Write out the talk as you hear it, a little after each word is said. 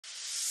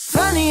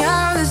funny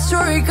how the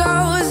story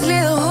goes.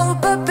 Little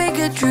hope but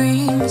bigger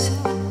dreams.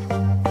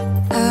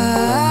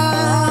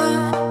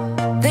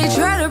 They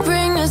try to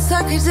bring a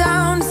sucker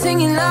down,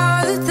 singing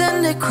louder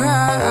than the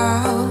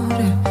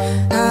crowd.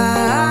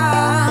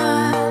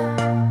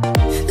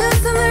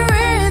 Listen the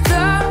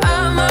rhythm,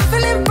 I'm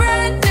feeling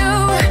brand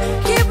new.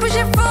 Keep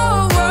pushing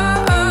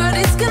forward,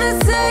 it's gonna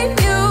save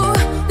you.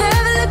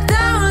 Never look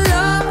down,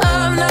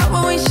 love, not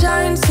when we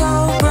shine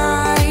so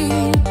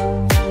bright.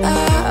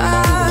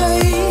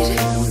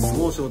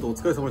 もう仕事お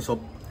疲れ様でした。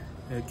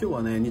今日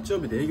はね、日曜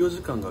日で営業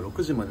時間が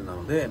6時までな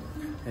ので、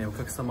お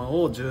客様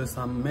を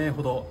13名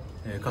ほど、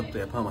カット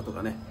やパーマと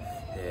かね、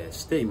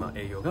して今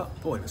営業が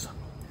終わりました。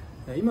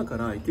今か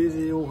ら池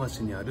尻大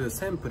橋にある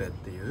センプレっ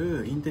て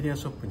いうインテリア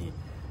ショップに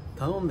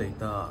頼んでい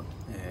た、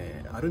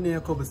アルネ・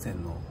ヤコブセ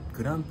ンの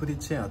グランプリ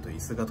チェアという椅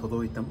子が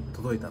届いた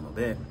の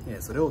で、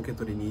それを受け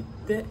取りに行っ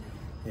て、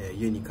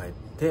家に帰っ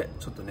て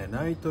ちょっとね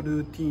ナイト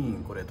ルーティー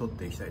ンこれ撮っ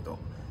ていきたいと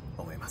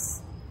思いま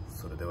す。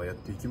それではやっ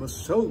ていきま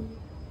しょう。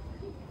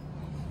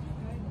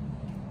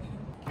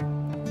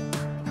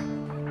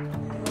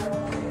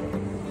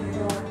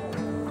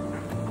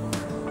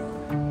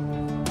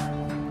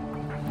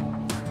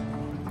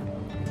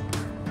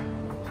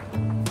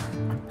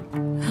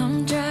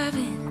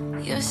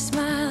You're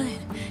smiling,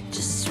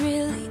 just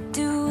really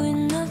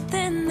doing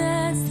nothing.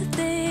 That's the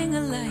thing I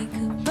like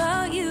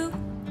about you.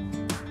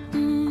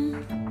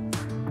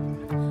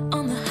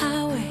 On the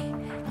highway,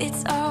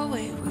 it's our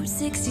way, Route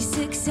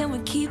 66, and we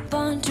keep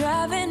on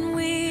driving.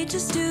 We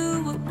just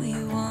do what we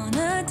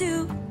wanna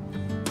do.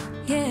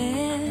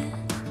 Yeah,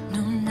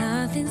 no,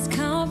 nothing's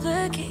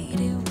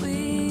complicated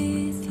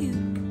with you.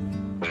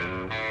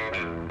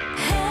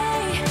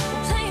 Hey,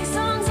 playing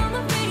songs on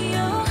the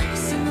radio,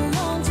 sing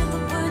along to the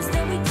words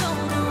that we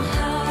don't know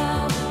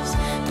how.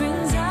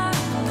 Brings out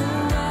the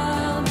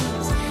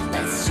wildness.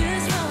 Let's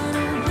just run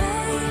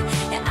away.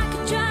 Yeah, I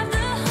could drive the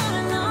whole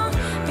along.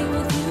 Be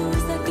with you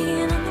is like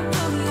being on the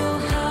rodeo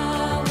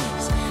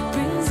highways.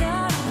 Brings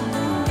out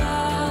the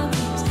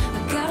wildness. I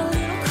got a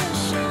little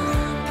crush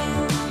on you.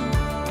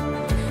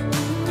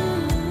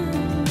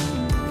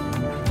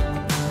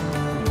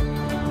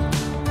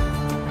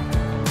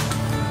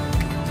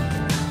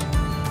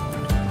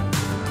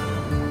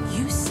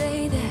 You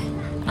say that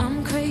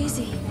I'm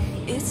crazy.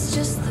 It's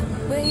just the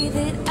way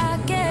that I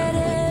get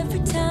every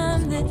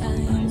time that I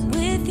am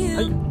with はい、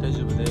 you. 大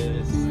丈夫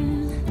です。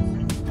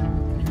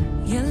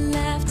 Your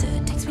laughter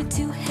takes me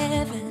to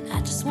heaven.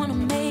 I just wanna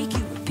make you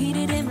repeat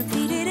it and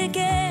repeat it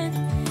again.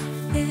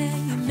 Yeah,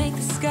 you make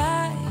the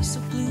sky so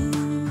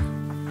blue.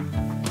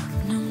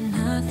 No,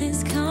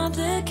 nothing's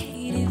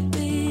complicated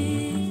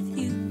with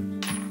you.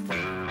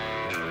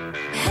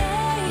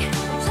 Hey,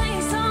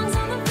 playing songs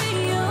on the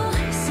radio,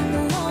 sing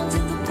along to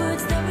the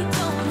words that we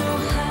don't know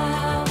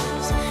how.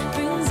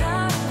 Brings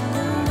out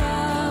the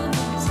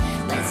wildness.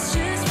 Let's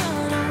just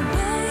run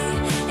away.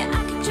 Yeah, I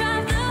could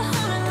drive the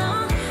whole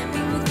along. Be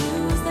with you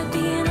is like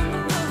being on the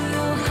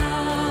rodeo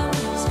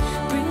highways.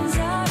 Brings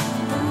out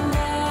the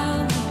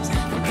wildness. I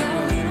got a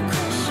little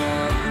crush on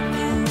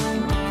you.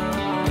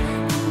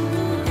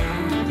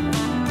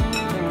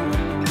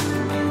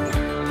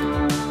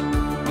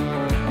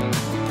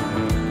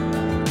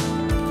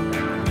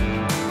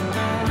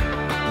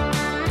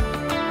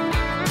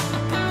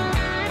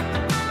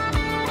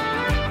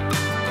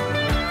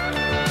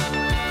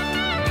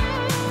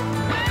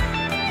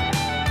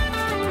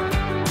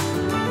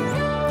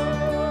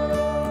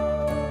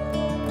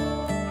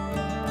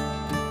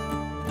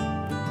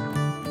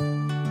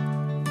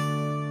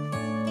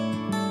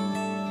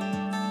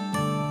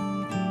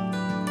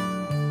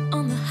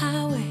 On the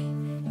highway,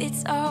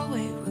 it's our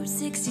way, Route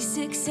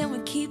 66, and we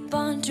keep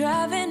on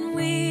driving.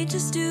 We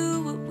just do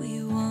what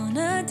we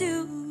wanna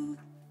do.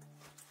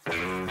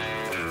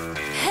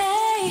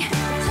 Hey,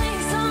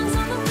 playing songs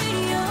on the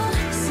radio,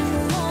 sing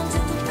along to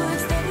the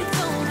words that we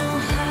don't know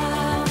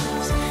how.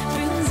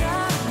 Brings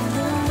out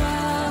the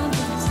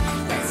wildness.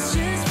 Let's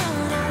just run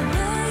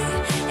away.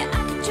 Yeah, I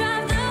could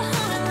drive the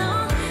whole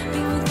along. Be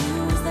with you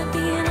is like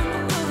being on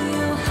the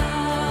rodeo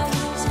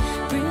highways.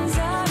 Brings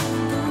out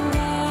the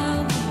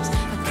wildness. I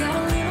got a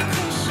little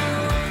crush on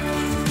you.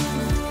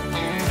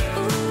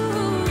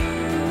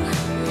 Ooh, I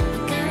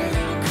got a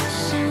little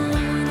crush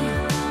on you.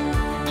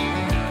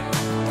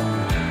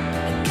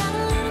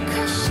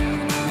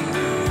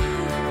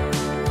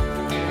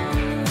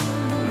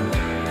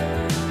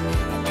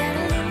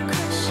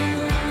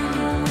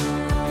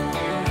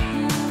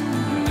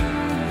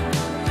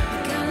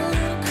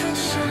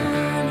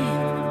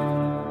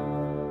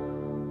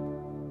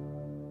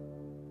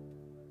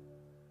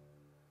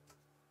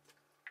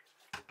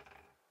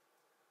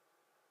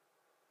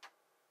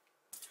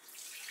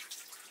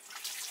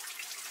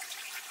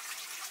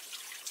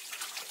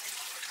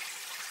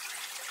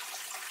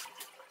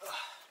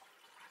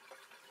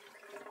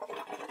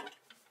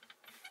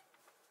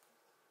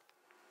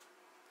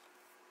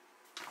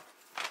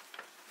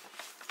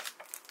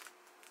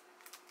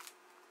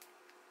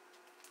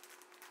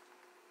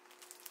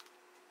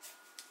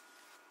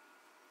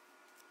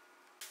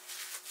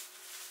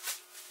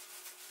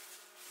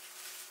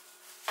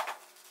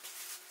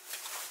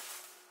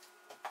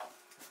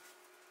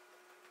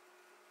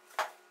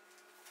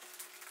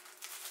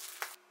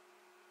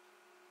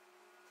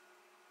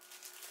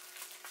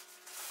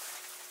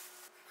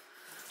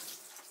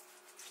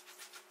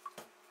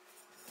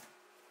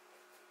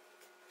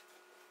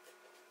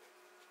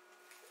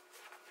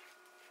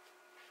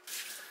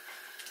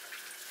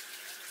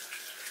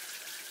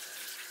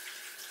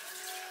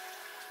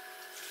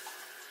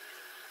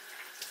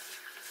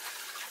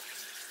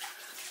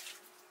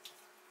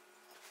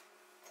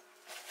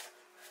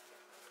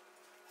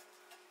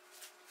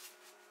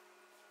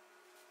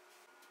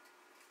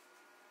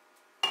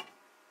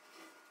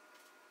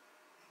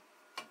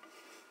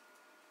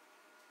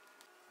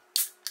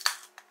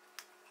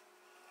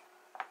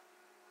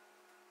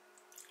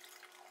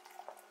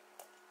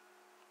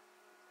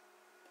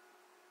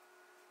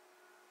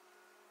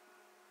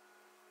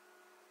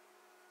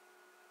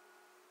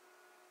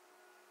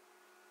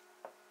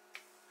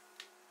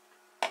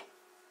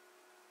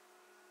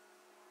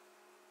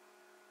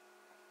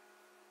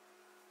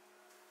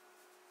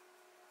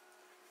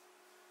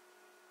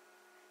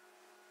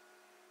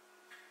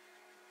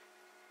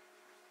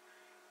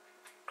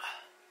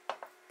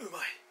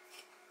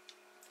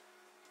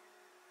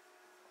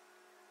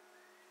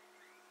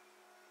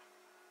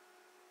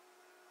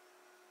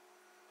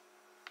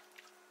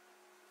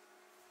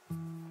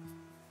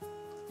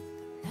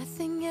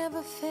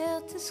 never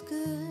felt as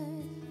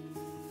good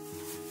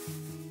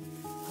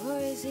or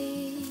as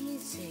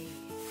easy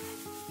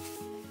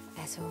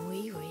as when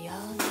we were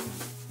young.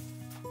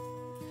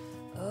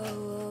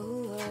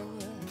 Oh,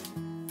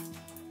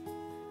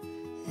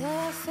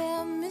 that I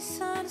felt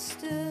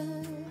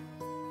misunderstood.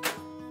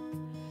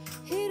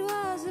 It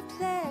was a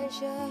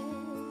pleasure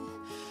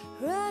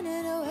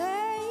running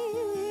away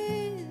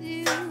with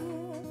you.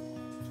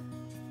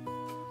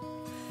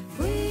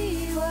 We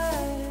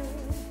were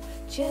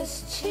just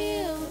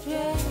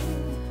children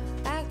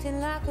acting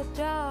like a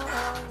doll,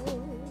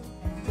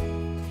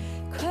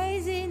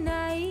 crazy,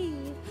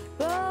 naive,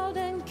 bold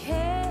and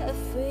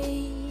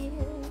carefree.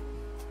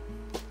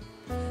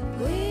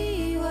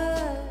 We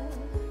were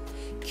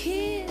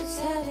kids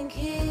having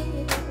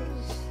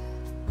kids,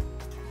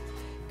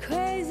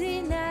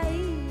 crazy,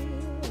 naive.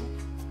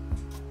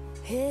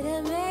 It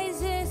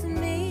amazes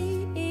me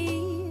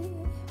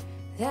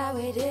that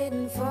we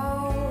didn't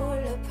fall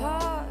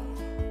apart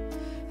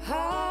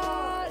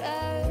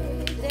harder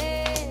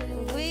than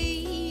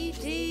we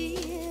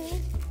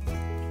did.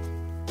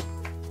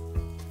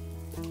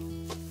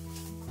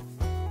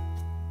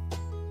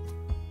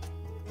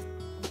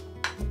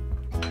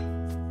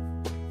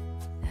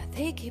 Now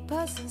they keep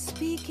us in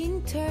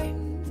speaking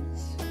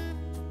terms.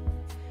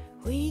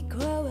 We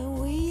grow and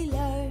we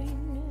learn.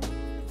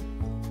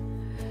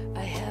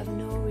 I have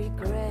no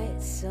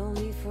regrets,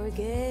 only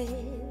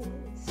forgets.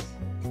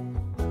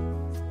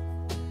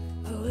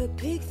 Oh, a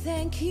big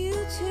thank you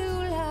to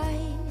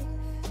life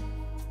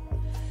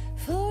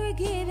for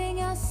giving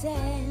us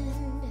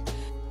sand.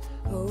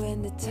 Oh,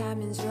 when the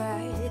timing's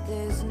right,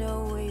 there's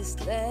no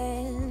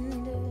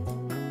wasteland.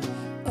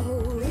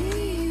 Oh,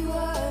 we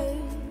were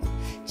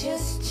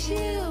just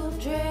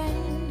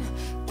children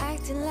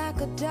acting like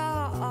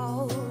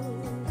adults,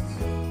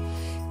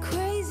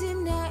 crazy,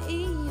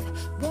 naive,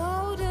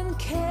 bold and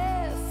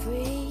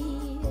carefree.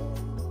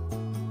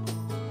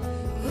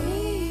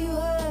 We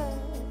were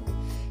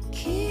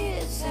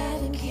kids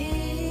having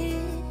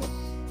kids,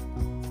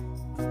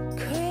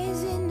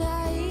 crazy,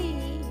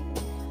 naive.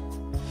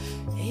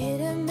 It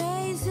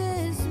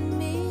amazes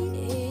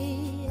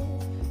me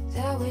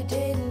that we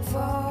didn't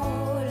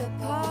fall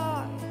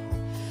apart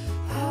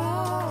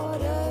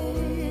harder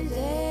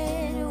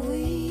than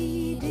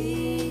we did.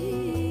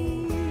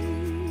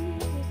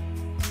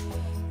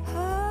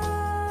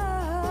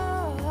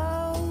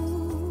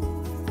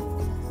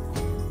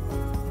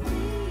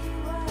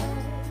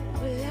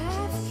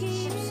 Life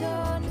keeps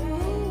on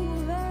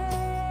moving.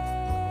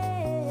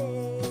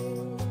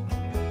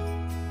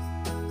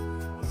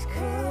 It's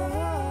cold.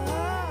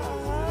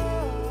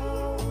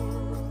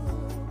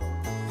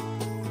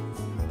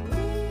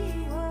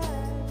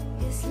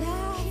 Yes,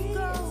 life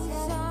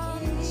goes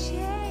on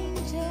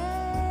changing.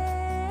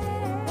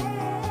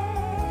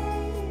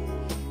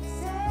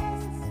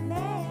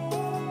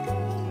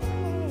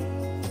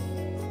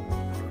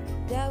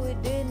 That we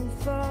didn't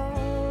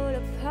fall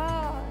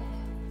apart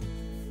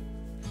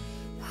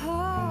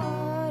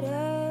harder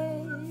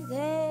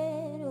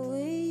than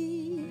we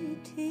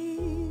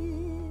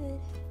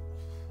did.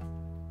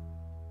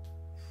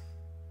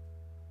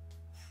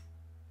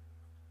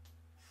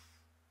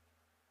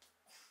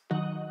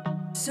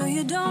 So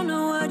you don't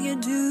know what you're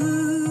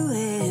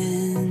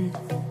doing,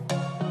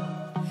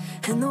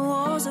 and the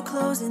walls are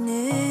closing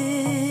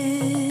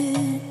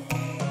in.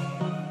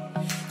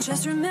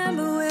 Just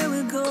remember where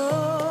we're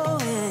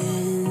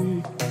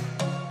going,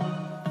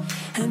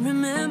 and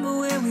remember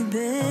where we've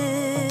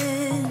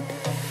been.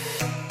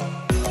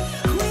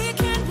 We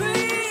can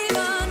breathe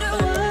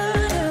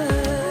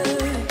underwater,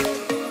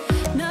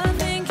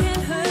 nothing can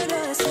hurt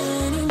us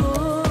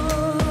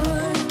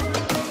anymore.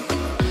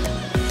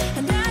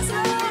 And as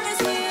long as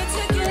we're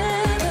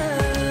together,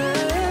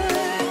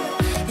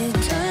 it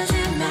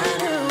doesn't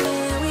matter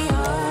where we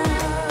are.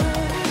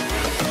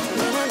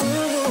 When I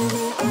look at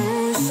the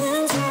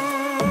ocean's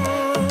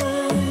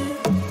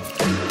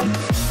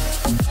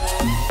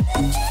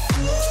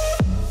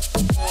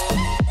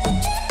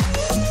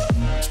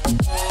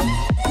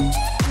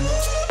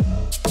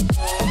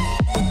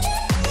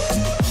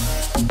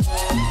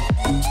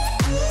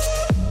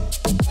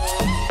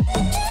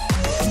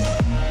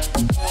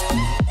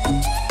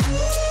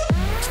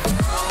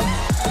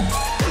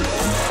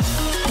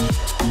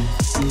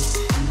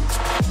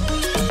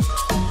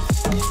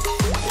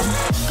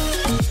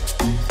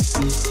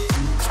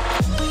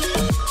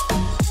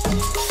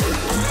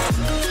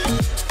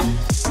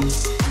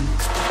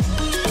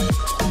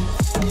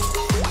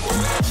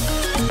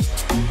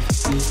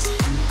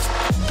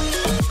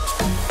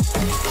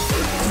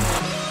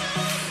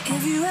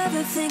If you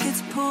ever think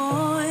it's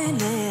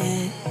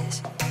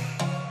pointless,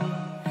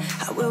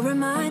 I will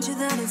remind you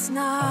that it's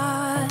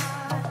not.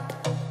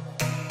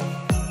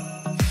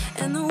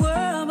 And the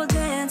world will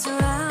dance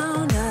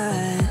around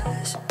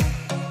us.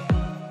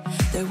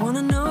 They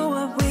wanna know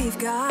what we've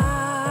got.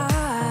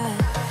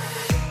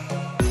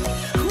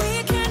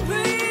 We can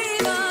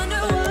breathe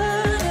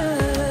underwater,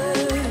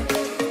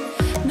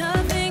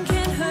 nothing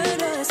can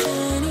hurt us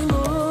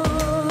anymore.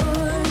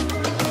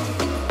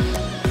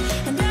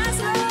 And as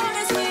long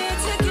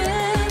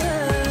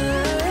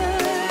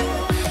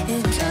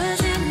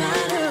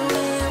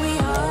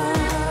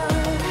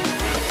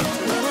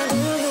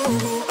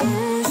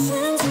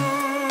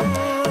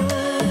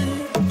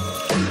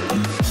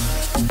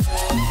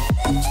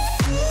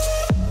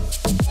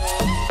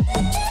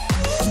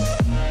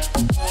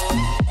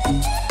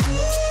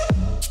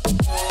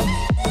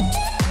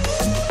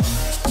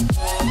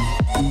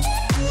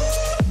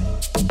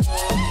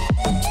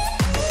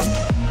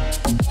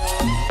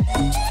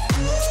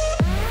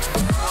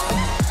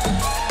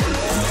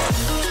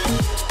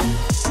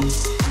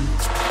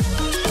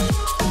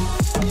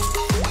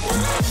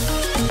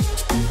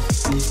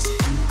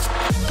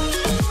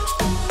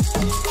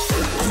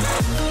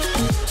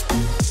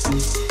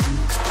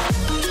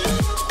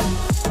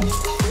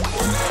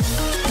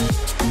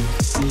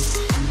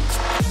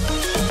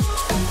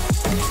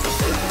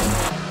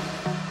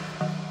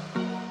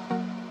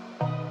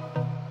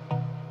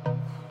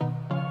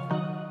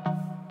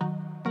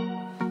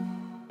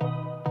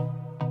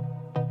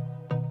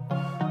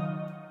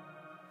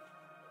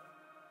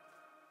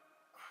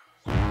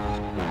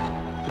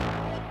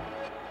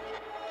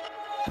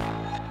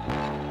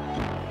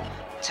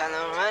tell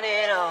him run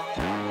it up.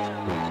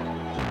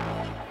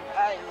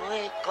 I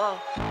wake up.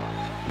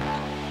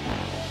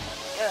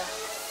 Yeah.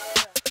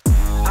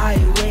 I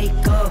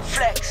wake up,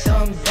 flex,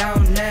 thumb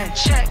down now.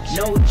 Check,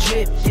 no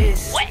drip,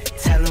 this.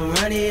 Tell him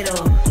run it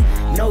up.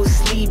 No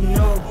sleep,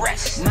 no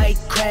rest. Might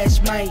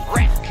crash, might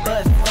wreck.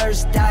 But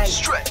first I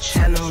stretch.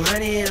 Tell him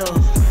run it up.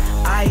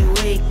 I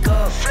wake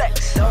up,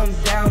 flex, thumb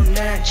down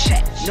now.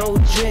 Check, no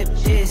drip,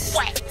 this.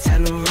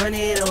 Tell him run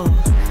it up.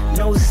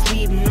 No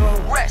sleep, no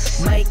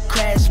rest. Might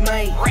crash,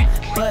 might wreck.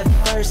 But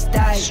first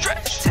I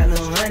stretch. Tell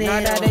him run it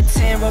up. 9 out of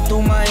 10 roll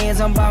through my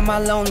hands, I'm by my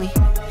lonely.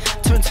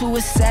 Turned to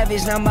a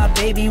savage, now my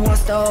baby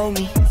wants to hold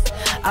me.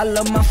 I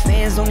love my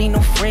fans, don't need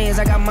no friends,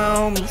 I got my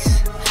homies.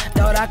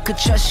 Thought I could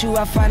trust you,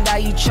 I find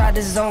out you tried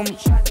to zone me.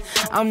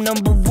 I'm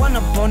number one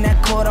up on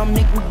that court, I'm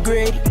Nick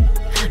McGrady.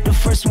 The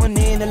first one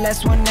in, the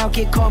last one out,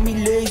 can't call me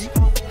lazy.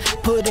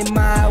 Put in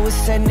my hours,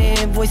 send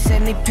the invoice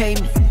and they pay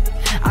me.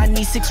 I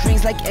need 6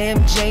 rings like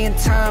MJ and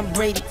Tom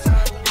Brady.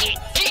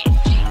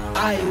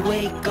 I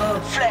wake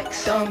up,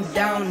 flex, thumb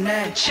down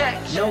now. Check,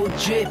 no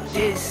drip,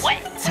 this.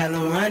 Tell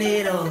him run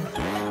it up.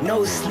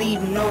 No sleep,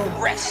 no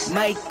rest.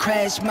 Might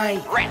crash,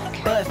 might wreck.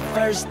 But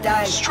first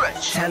I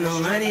stretch. Tell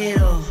him run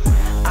it up.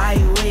 I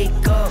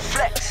wake up,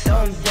 flex,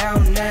 thumb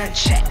down now.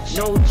 Check,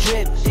 no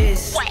drip,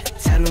 this.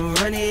 Tell him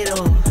run it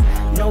up.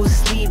 No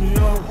sleep,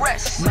 no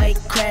rest. Might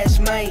crash,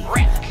 might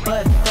wreck.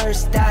 But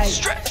first I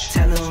stretch.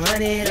 Tell him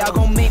run it up. Y'all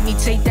gon' make me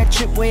take that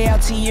trip way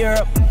out to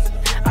Europe.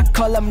 I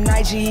call up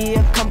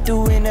Nigeria, come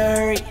through in a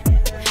hurry.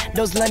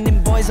 Those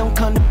London boys don't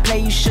come to play,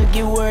 you should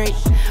get worried.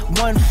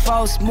 One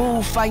false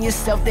move, find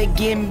yourself there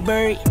getting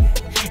buried.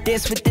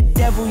 Dance with the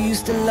devil,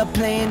 used to love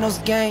playing those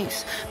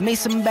games. Made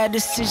some bad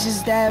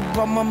decisions that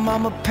brought my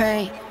mama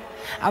pain.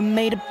 I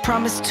made a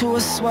promise to her,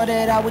 swore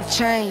that I would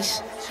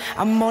change.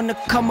 I'm on the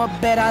come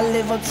up, bet I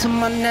live up to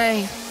my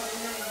name.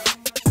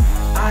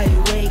 I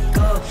wake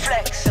up,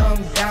 flex,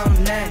 thumb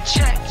down now.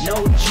 Check,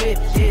 no drip,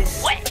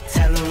 this.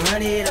 Tell him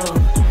run it up.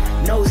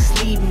 No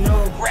sleep,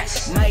 no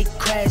rest. Might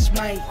crash,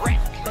 might wreck.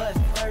 But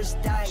first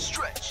I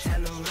stretch. Tell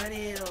him run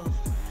it up.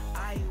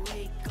 I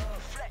wake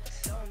up,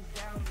 flex, thumb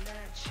down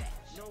now. Check,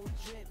 no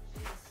drip,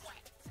 this.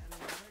 Tell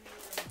him run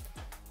it up.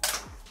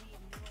 No sleep,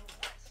 no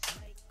rest.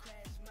 Might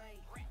crash,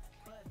 might wreck.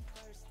 But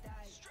first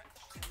I stretch.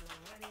 Tell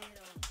him run it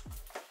up.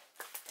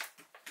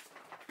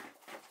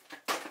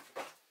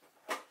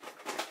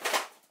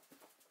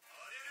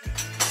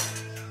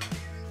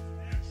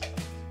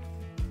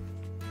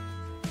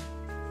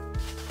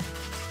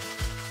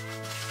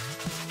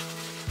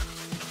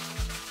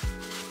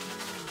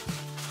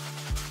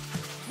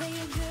 Hey,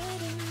 you're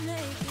good at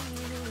making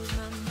me lose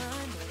my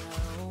mind, but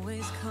I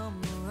always come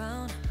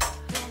around,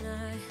 don't I?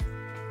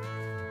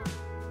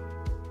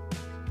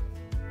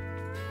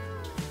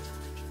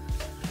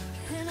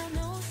 And I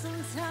know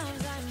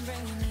sometimes I'm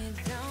bringing you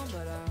down,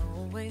 but I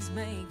always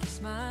make you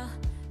smile,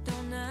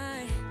 don't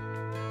I?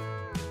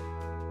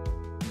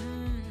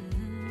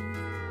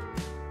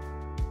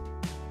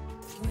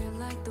 We're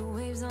like the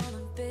waves on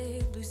a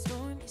big blue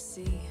stormy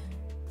sea.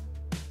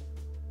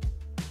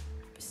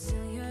 But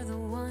still you're the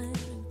one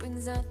who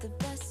brings out the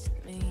best in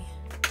me.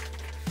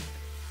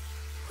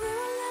 We're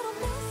a little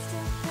messed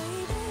up,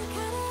 baby,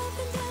 kinda up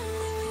and down,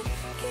 and we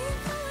keep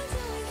going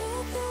till we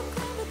hit the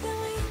ground, but then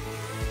we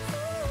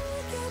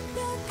get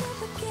back up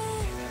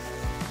again.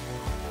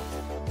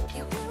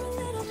 Yeah, we're a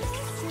little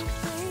messed up,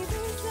 baby,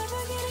 it's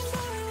never getting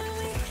boring when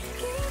we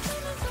keep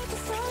aiming for the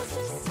stars,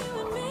 just you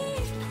and me.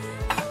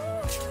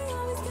 We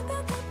always get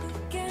back up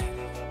again.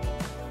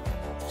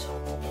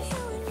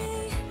 You and me.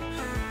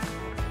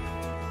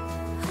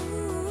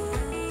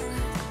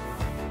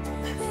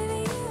 Baby,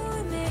 you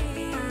and me.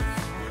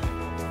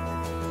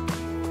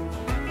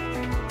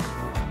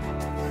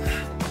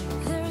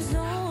 There is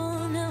no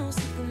one else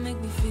who can make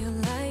me feel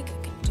like I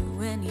can do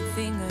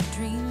anything I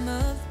dream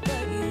of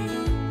but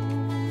you.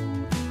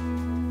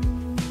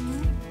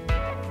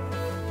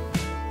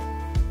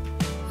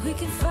 We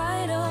can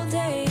fight all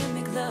day and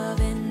make love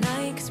at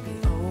night, 'cause we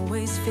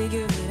always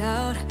figure it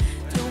out,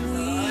 don't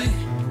we?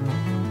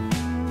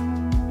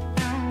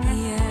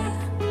 Yeah.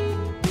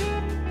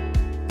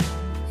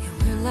 Yeah,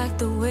 we're like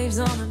the waves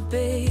on a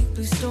big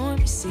blue storm